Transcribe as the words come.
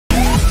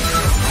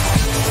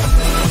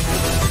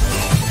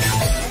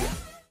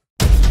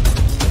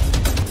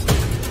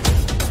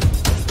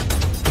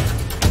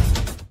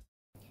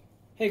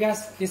Hey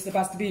guys, this is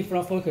B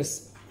from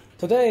Focus.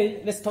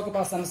 Today, let's talk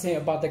about something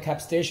about the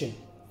cap station.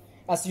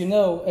 As you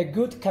know, a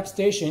good cap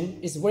station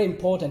is very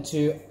important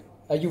to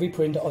a UV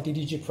printer or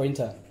DTG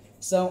printer.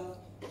 So,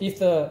 if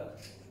the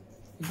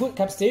good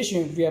cap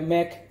station will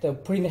make the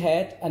print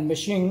head and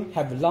machine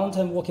have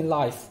long-term working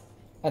life,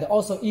 and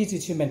also easy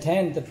to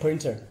maintain the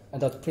printer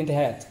and the print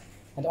head,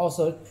 and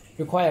also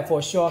require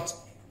for short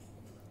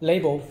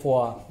label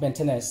for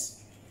maintenance.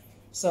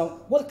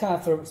 So what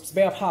kind of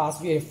spare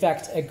parts will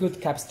affect a good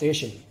cap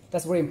station?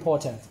 That's very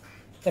important.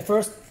 The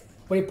first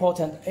very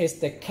important is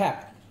the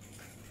cap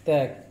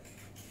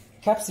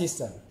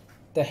system,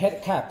 the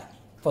head cap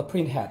for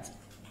print head.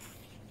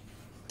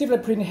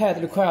 Different print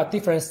head require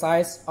different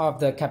size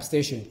of the cap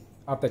station,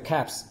 of the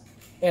caps.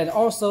 And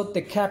also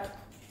the cap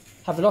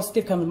have lots of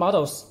different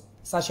models,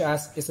 such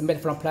as it's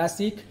made from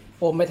plastic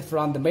or made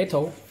from the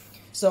metal.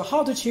 So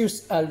how to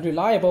choose a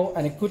reliable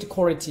and good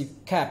quality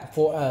cap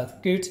for a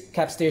good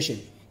cap station?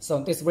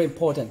 So this is very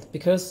important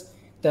because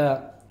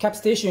the cap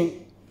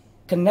station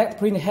connect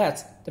print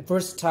head the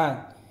first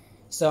time.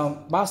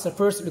 So must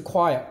first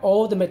require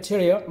all the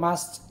material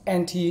must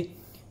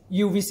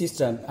anti-UV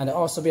system and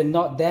also will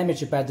not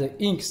damaged by the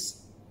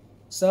inks.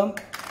 So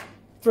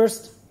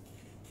first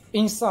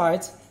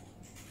inside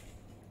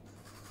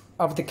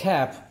of the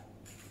cap,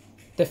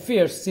 the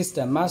filter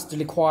system must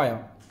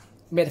require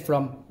made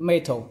from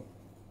metal,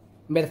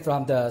 made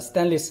from the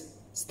stainless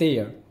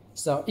steel.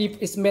 So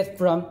if it's made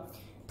from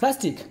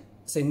plastic,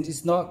 then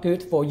it's not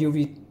good for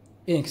UV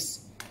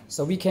inks.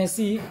 So we can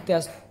see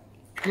there's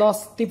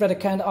lots of different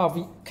kind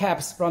of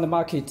caps from the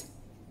market,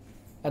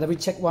 and we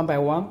check one by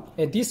one.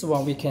 And this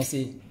one we can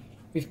see,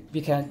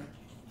 we can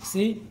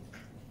see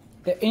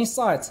the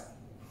inside.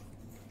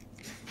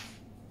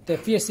 The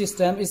filter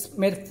system is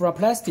made from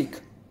plastic,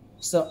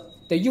 so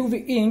the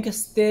UV ink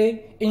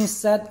stay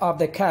inside of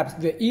the cap.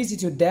 Very easy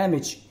to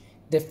damage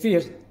the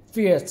filter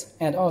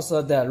and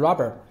also the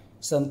rubber.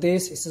 So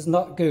this is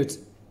not good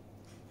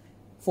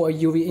for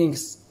UV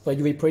inks, for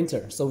UV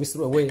printer. So we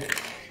throw away.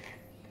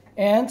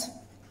 And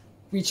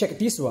we check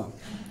this one.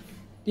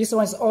 This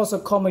one is also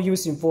common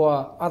using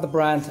for other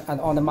brands and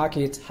on the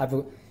market. Have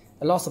a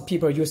lot of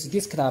people use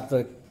this kind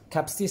of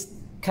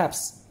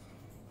caps.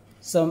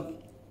 So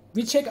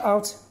we check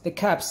out the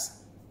caps.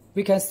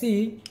 We can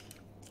see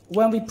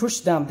when we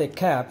push down the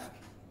cap,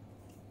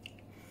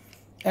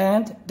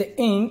 and the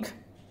ink,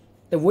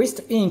 the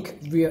waste ink,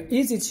 will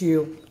easy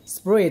to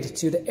spread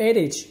to the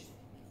edge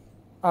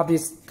of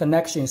these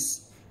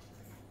connections.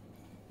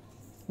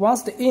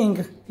 Once the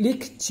ink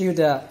leak to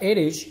the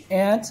edge,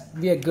 and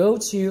will go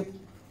to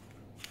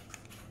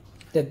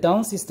the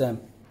down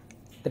system,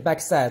 the back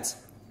side,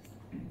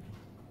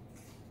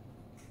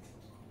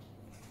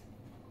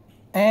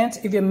 and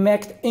it will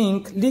make the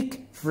ink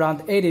leak from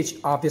the edge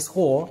of this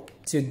hole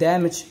to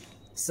damage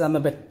some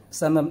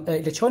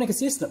electronic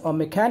system or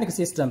mechanical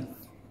system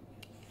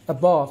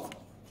above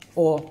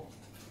or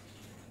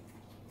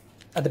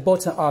at the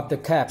bottom of the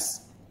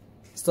caps.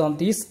 So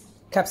this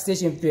cap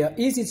station will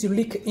easy to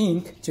leak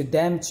ink to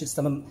damage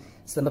some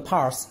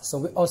parts. So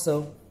we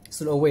also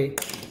throw away.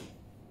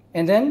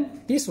 And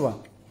then this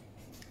one,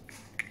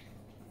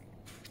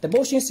 the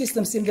motion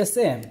system seems the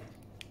same.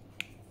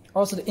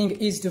 Also the ink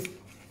is to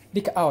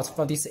leak out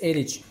from this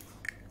edge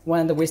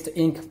when the waste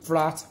ink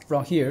flat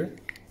from here.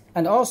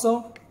 And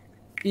also,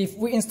 if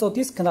we install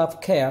this kind of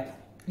cap,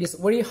 it's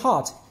very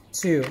hard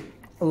to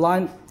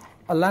align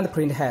the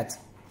print head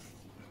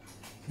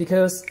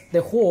because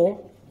the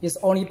hole is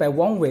only by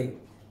one way,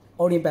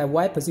 only by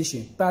Y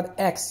position, but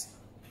X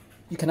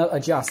you cannot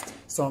adjust.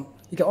 So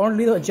you can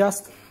only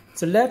adjust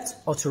to left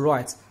or to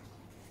right,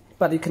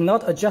 but you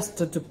cannot adjust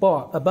to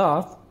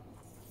above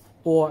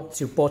or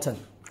to bottom.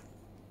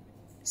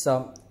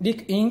 So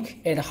leak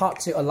ink and hard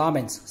to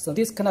alignment. So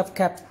this kind of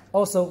cap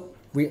also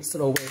we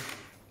throw away.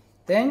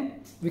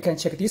 Then we can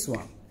check this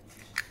one.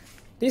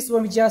 This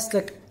one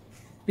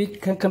we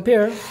can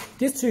compare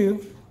these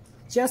two.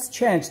 Just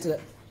change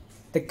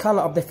the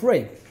color of the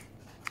frame.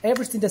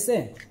 Everything the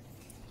same.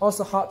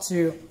 Also hard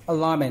to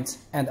alignment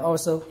and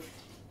also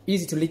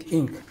easy to leak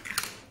ink.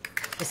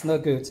 It's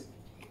not good.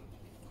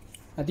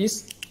 And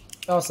this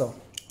also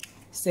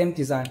same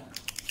design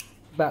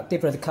but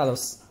different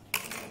colors.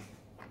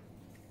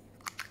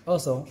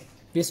 Also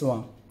this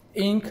one,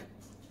 ink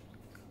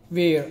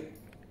where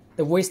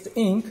the waste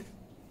ink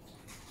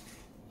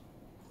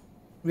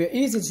will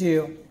easy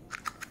to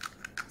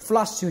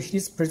flush to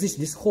this position,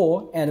 this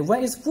hole, and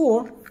when it's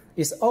full,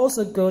 it's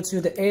also go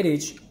to the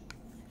edge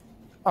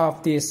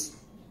of this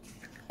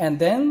and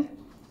then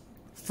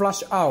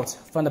flush out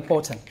from the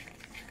bottom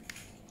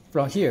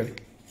from here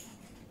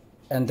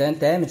and then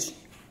damage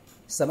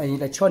some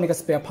electronic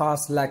spare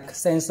parts like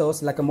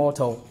sensors, like a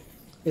motor.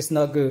 It's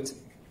not good.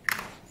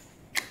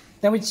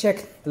 Then we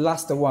check the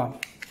last one.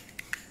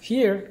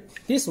 Here,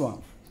 this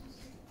one.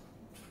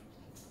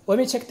 When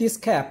we check this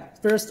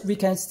cap, first we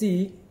can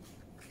see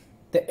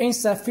the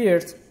inside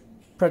field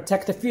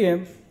protect the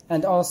film,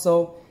 and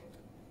also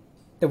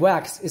the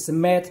wax is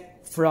made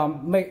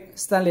from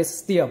stainless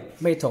steel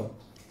metal.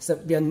 So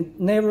we are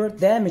never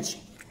damage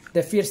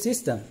the feed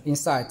system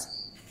inside.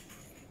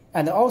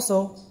 And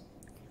also,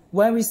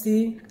 when we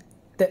see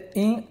the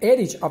inner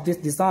edge of this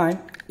design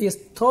is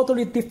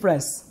totally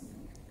different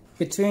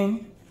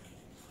between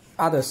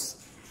others.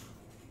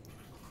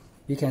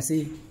 You can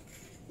see.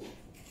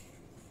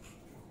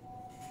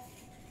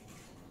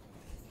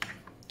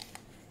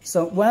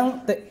 So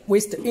when the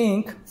waste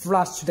ink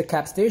flush to the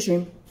cap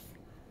station,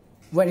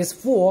 when it's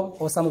full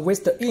or some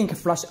waste ink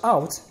flush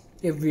out,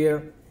 it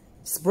will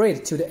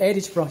spread to the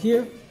edge from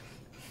here.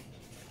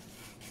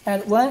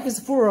 And when it's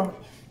full,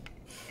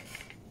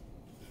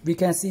 we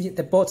can see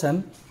the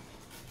bottom.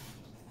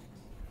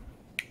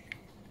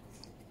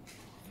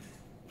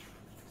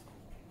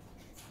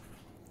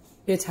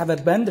 It have a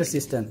bender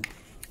system.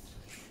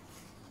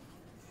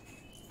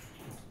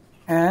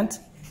 And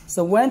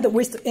so when the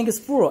waste ink is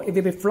full, it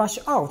will be flushed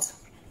out,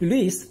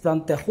 released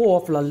from the hole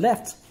from the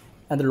left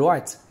and the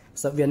right.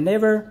 So we will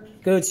never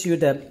go to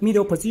the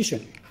middle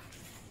position.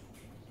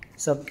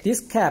 So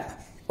this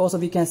cap, also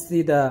we can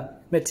see the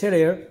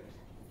material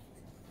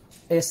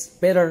is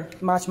better,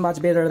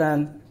 much better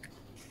than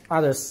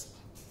others.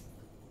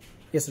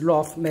 It's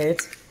rough made.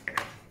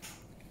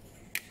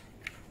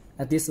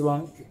 And this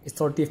one is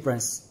totally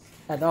different.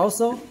 And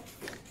also,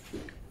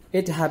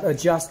 it have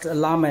adjust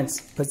alignment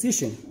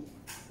position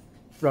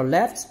from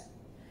left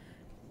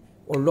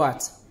or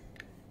right.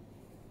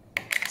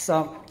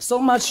 So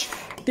much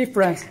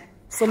different,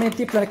 so many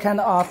different kind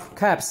of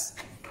caps.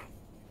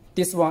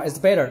 This one is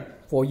better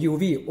for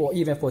UV or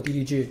even for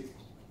DTG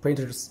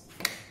printers.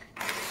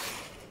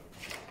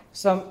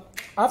 So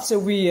after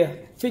we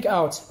figure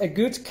out a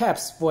good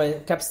caps for a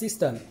cap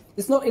system,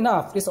 it's not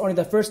enough. It's only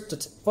the first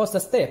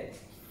step.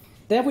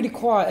 Then we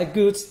require a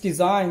good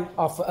design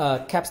of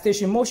a cap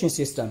station motion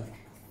system,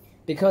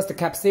 because the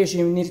cap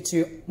station needs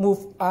to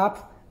move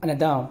up and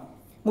down.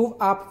 Move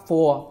up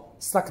for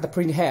suck the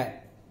print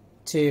head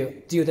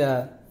to do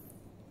the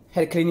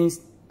head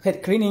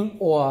cleaning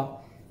or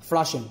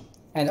flushing.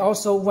 And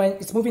also when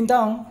it's moving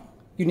down,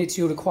 you need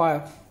to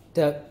require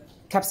the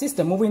cap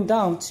system moving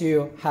down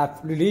to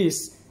have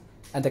release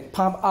and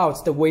pump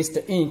out the waste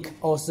ink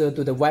also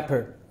to the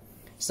wiper.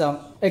 So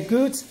a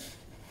good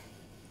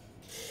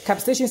cap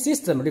station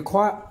system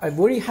requires a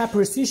very high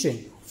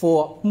precision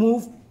for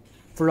move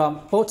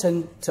from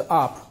bottom to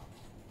up.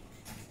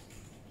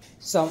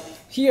 So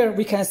here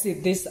we can see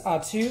these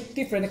are two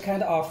different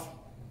kind of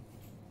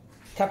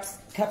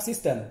cap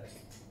system.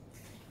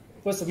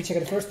 First we check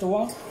the first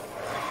one.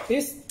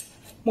 This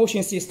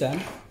motion system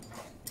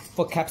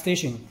for cap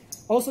station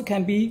also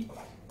can be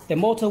the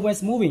motor when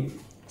it's moving.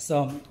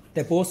 So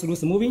the ball screw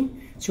is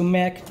moving to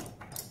make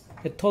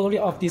the totality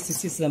of this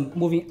system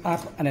moving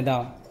up and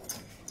down.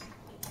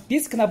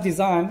 This kind of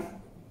design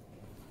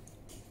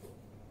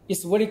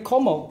is very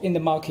common in the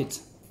market.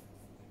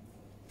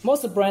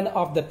 Most brands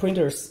of the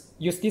printers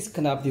use this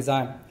kind of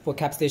design for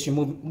cap station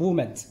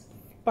movement.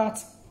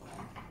 But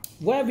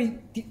where we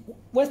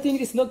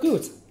think it's not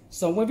good.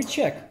 So when we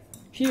check,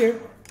 here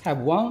have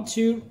 1,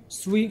 2,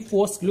 3,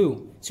 4 screws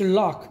to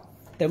lock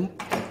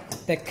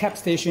the cap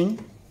station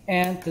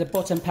and the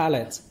bottom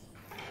pallet.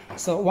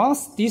 So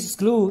once this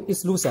screw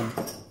is loosened,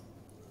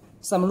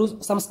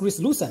 some screw is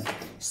loosened,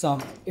 so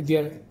it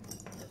will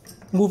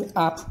move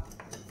up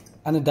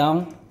and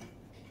down,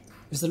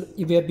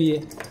 it will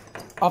be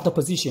out of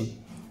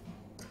position.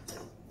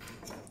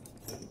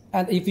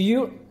 And if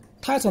you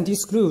tighten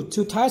this screw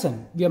too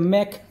tighten, will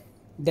make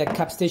the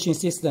cap station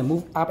system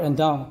move up and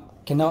down,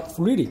 cannot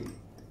freely.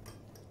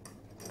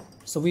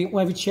 So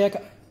when we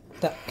check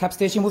the cap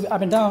station moving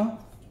up and down,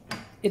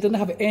 it doesn't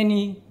have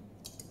any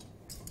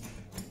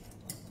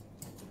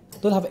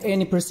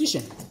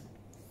precision.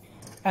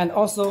 And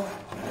also,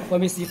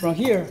 when we see from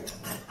here,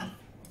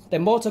 the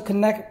motor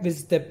connect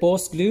with the ball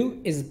screw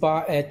is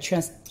by a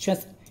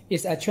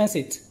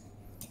transit.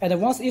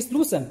 And once it's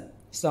loosened,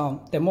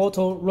 so the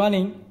motor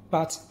running,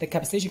 but the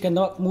cap station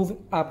cannot move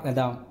up and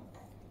down.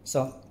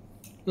 So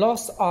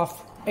loss of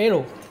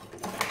arrow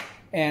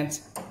and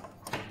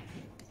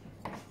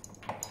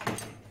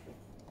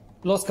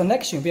lost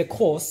connection will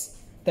cause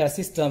the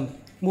system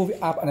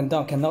moving up and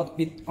down cannot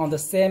be on the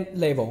same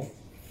level.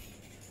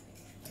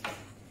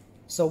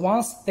 So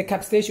once the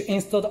cap station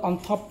installed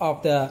on top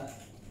of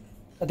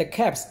the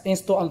caps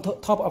installed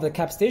on top of the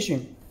cap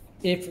station,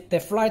 if the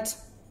flight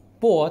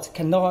board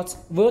cannot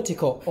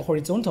vertical or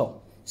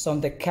horizontal, so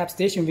the cap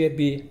station will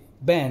be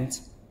bent,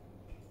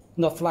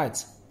 not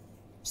flat.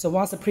 So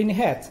once the print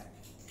head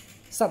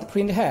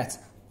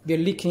will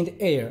leak in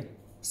the air,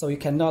 so you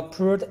cannot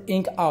pour the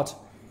ink out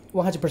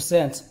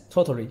 100%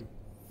 totally.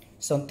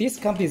 So this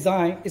kind of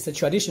design is a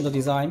traditional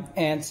design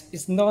and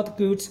it's not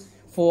good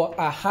for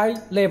a high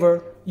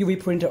level UV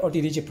printer or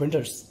DTG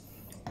printers.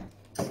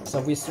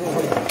 So we throw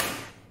away.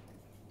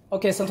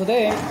 Okay, so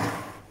today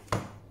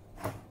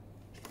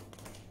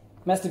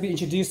Master B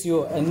introduce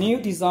you a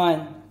new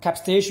design cap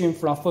station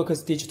from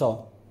Focus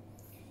Digital.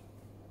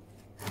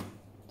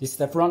 This is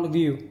the front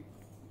view,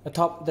 the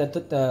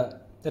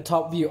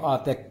top view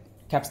of the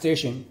cap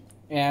station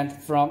and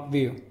front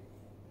view.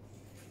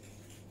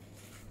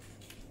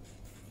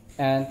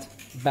 And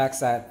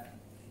backside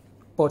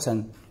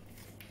button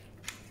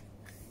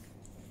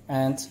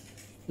and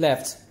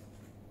left.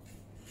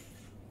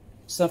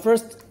 So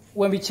first,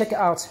 when we check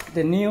out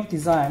the new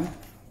design,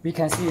 we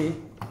can see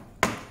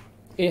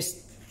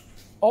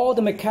all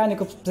the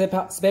mechanical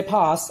spare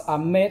parts are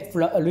made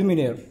from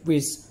aluminum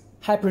with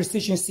high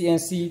precision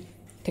CNC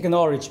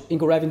technology,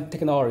 engraving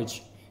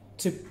technology,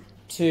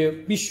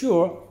 to be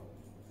sure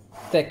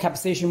the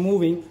capstation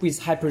moving with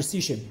high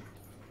precision.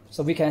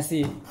 So we can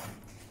see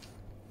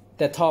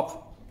the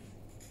top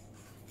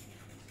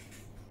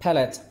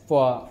pallet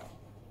for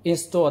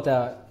install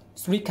the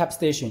three caps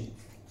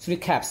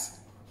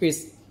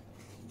with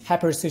high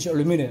precision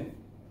aluminum,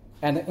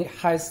 and it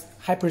has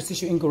high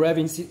precision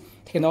engraving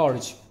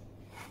technology.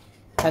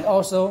 And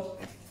also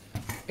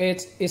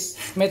it is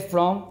made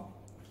from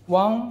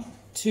 1,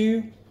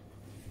 2,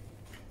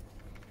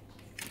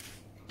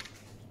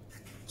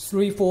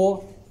 3,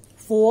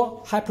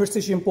 4 high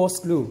precision ball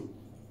screw.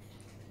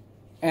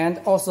 And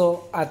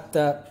also at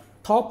the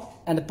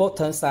top and the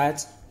bottom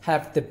sides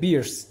have the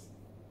bears,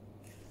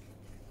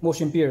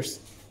 motion bears.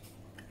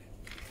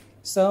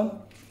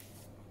 So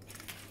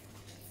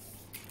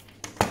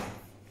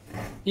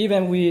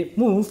even we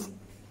move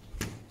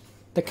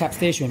the cap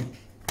station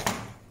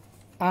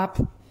up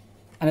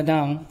and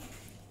down,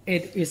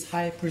 it is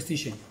high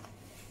precision.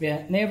 We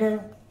are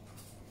never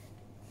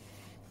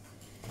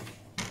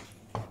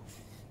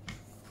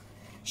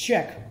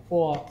check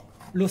or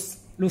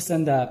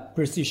loosen the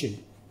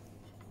precision.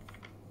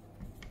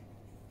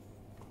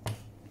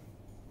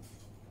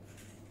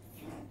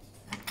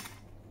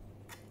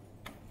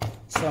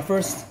 So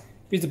first,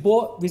 with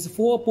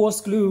 4 ball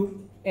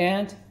screw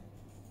and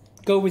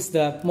go with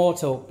the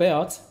mortar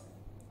belt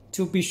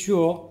to be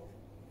sure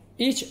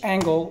each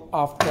angle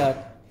of the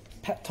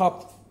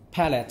top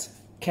pallet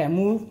can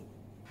move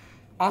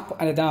up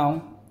and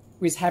down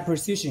with high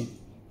precision,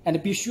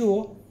 and be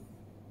sure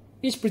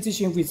each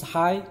position with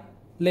high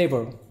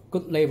level,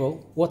 good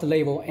level, water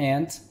level,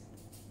 and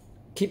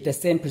keep the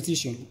same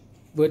position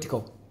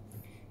vertical.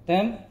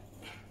 Then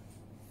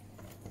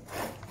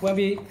when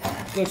we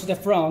go to the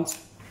front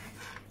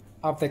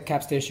of the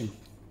cap station,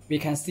 we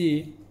can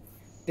see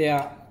they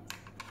are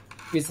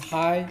with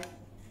high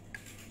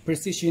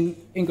precision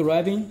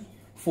engraving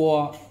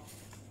for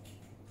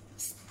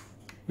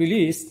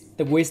release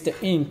the waste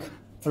ink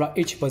from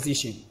each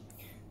position.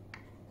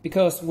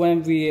 Because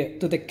when we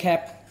do the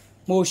cap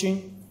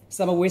motion,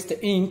 some waste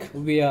ink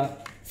will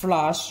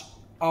flush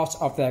out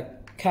of the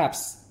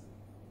caps.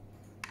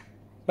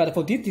 But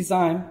for this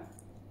design,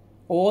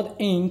 all the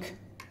ink,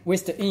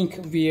 waste ink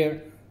will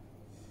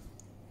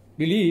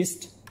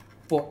released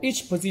for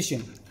each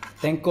position,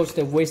 then go to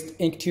the waste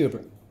ink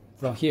tube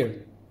from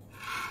here.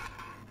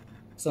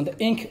 So the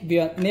ink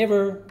will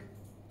never,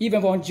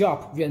 even one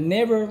drop, will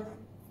never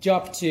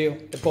drop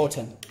to the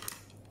bottom.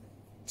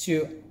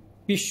 To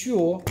be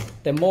sure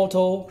the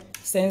motor,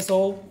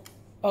 sensor,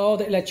 all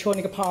the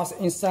electronic parts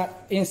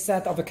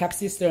inside of the cap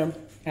system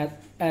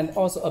and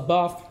also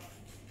above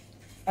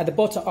at the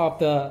bottom of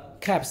the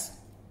caps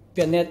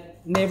will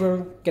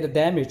never get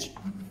damaged.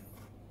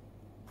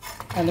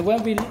 And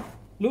when we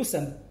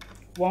loosen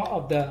one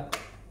of the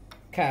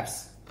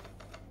caps,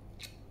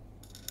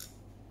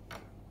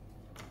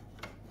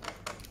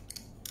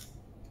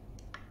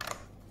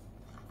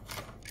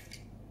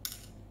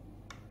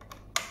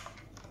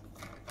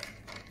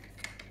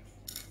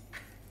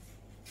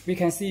 we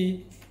can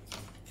see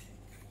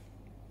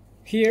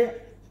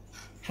here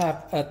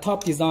have a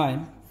top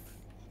design,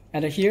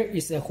 and here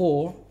is a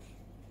hole,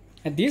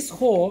 and this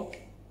hole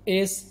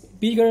is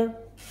bigger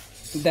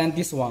than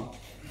this one.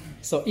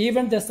 So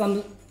even the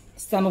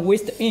some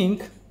waste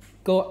ink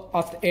go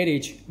off the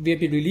edge will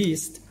be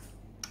released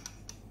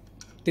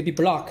to be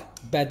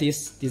blocked by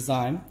this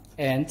design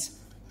and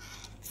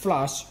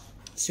flush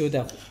to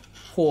the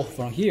hole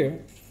from here.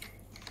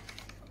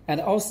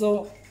 And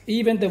also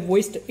even the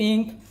waste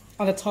ink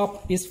on the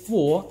top is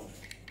full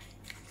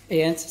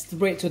and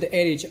straight to the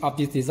edge of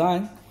this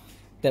design.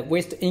 The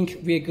waste ink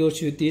will go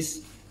to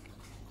this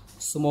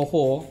small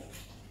hole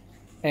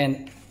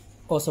and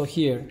also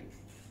here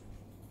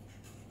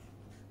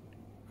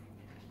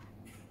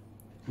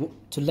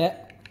to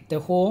let the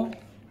hole,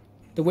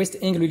 the waste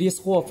ink release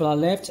hole from the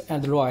left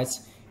and the right,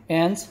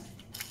 and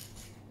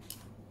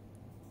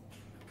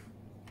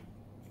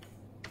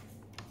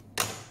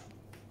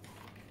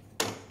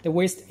the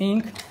waste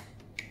ink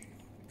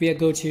will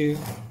go to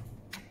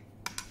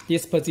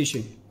this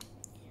position,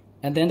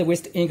 and then the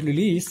waste ink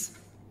release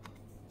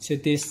to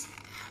this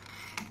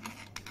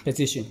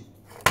position.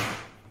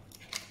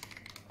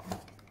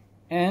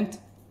 And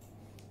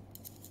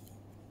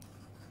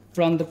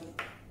from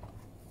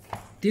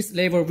this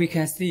level we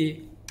can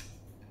see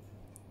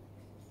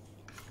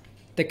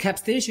the cap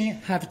station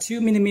have 2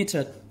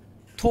 mm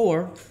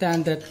taller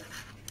than the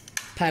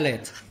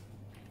pallet,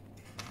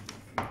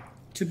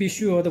 to be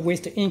sure the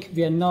waste ink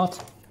will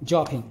not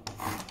dropping.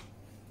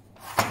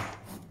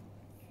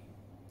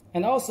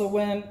 And also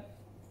when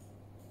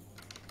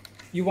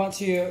you want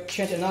to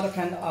change another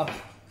kind of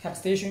cap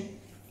station,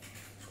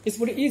 it's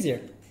really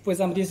easier. For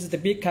example, this is the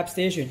big cap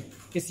station.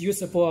 It's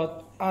used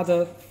for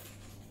other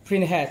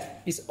print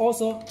head. It's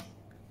also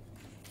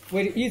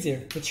very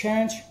easier to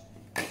change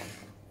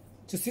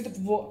to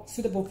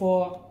suitable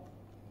for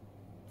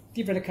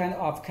different kind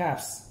of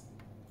caps.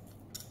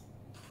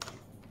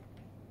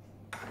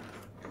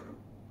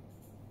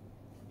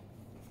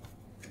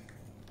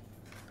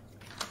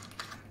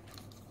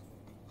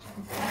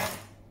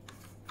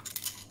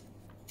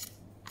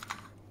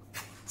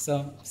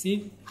 So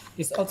see,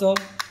 it's also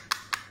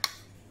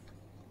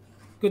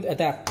good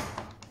adapt.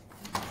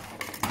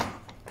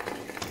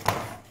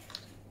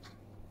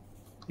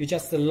 You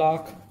just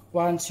lock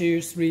 1,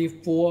 2, 3,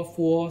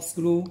 4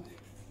 screw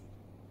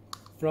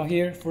from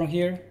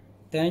here.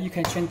 Then you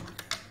can change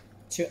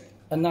to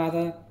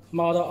another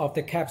model of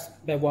the caps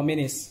by 1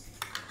 minute.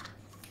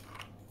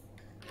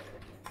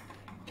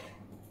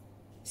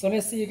 So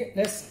let's see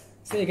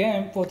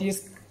again for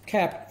this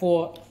cap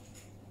for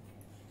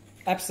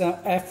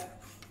Epson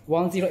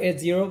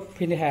F1080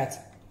 printed head.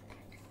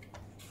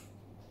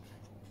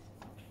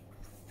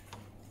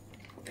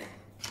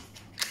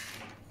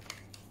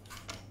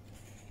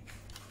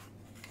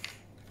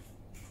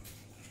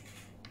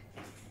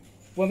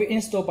 When we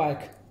install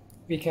bike,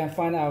 we can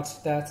find out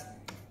that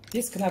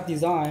this kind of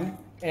design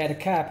and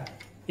cap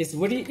is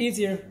really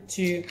easier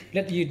to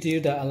let you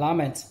do the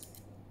alignment.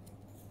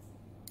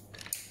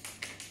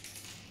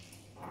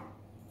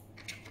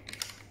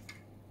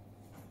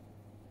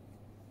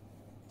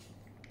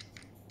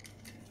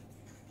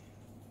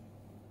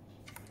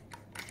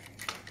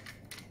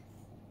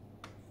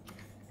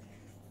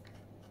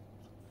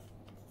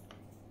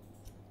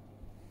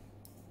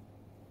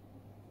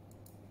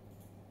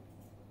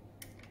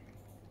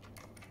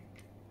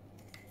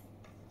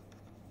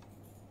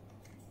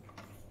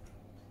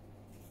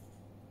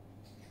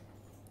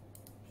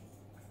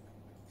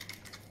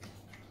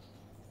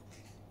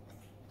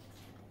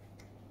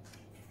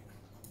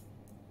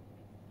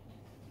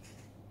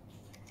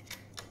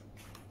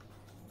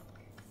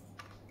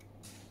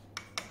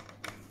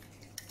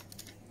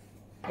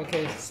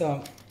 Okay,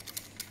 so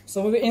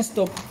when we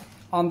install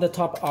on the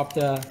top of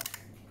the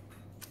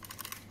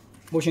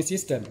motion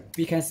system,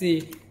 we can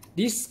see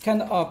this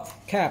kind of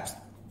caps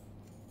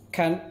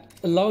can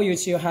allow you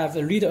to have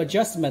a little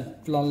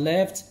adjustment from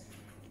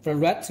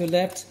right to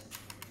left,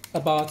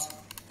 about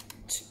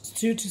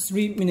 2 to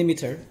 3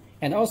 millimeter,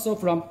 and also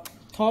from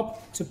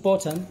top to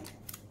bottom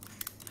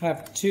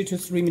have 2 to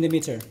 3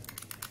 millimeter.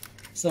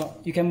 So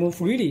you can move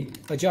freely,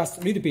 adjust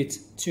a little bit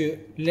to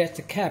let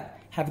the cap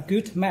have a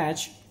good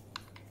match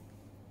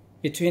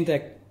between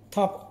the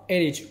top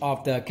edge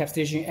of the cap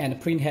station and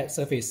print head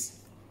surface.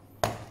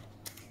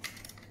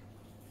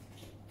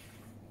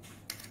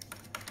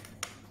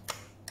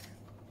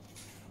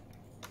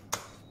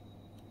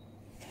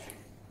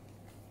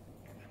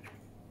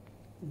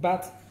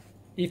 But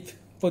if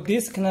for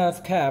this kind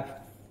of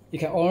cap, you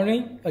can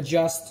only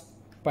adjust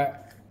by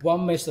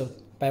one method,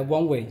 by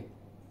one way.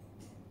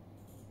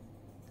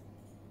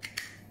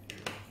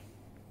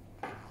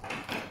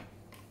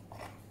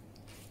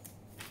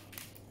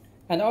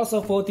 And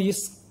also for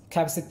this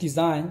cap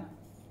design,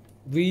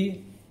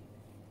 we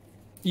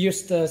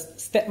use the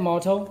step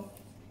motor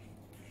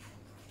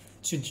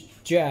to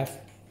drive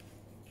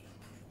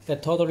the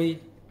totally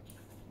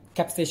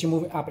cap station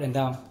moving up and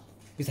down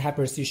with high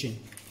precision.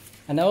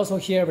 And also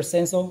here a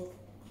sensor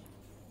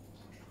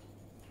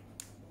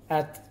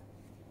at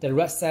the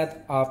right side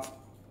of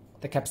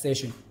the cap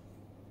station.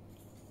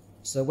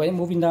 So when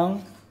moving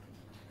down,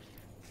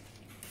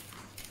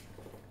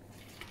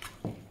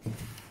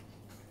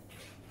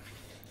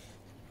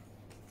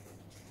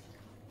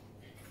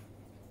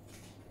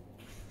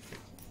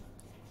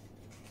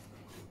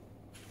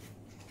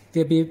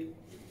 will be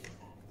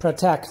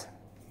protect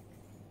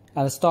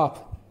and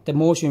stop the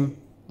motion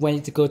when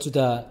it goes to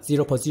the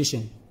zero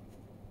position.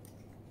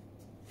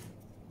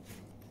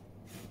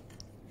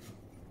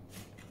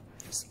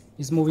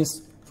 It's moving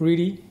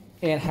freely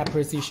and high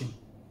precision.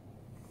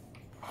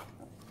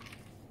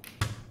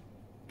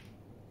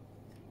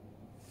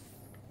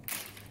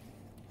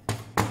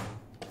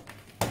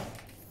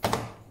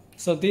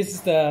 So this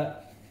is the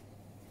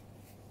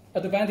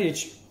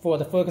advantage for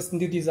the focus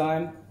new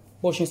design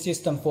motion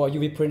system for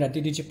UV printer,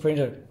 DTG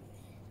printer.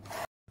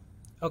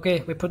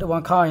 Okay, we put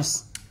 1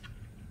 coins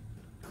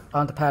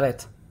on the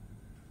palette.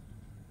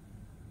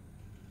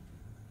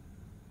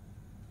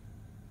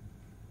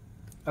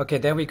 Okay,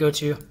 then we go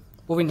to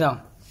moving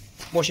down,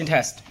 motion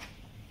test.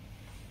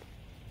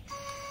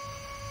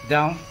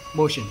 Down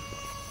motion.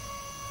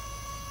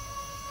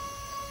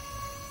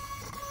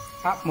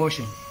 Up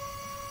motion.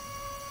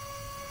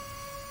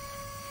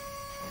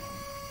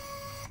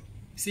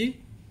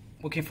 See?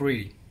 Working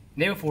freely.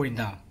 Never falling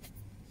down.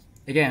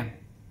 Again.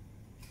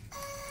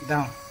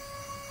 Down.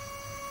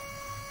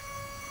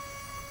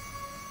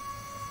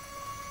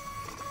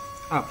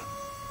 Up.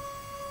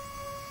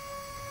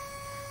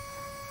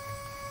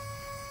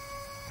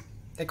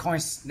 The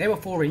coins never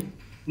falling,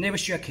 never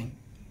shaking.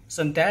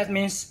 So that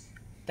means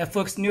that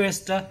focus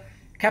newest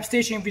cap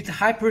station with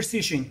high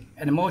precision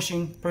and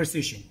motion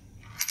precision.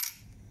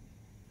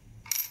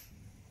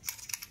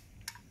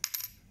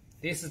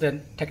 This is the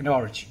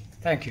technology.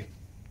 Thank you.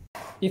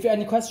 If you have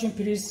any question,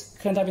 please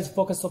contact with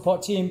Focus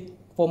Support team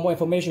for more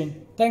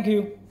information. Thank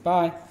you.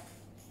 Bye.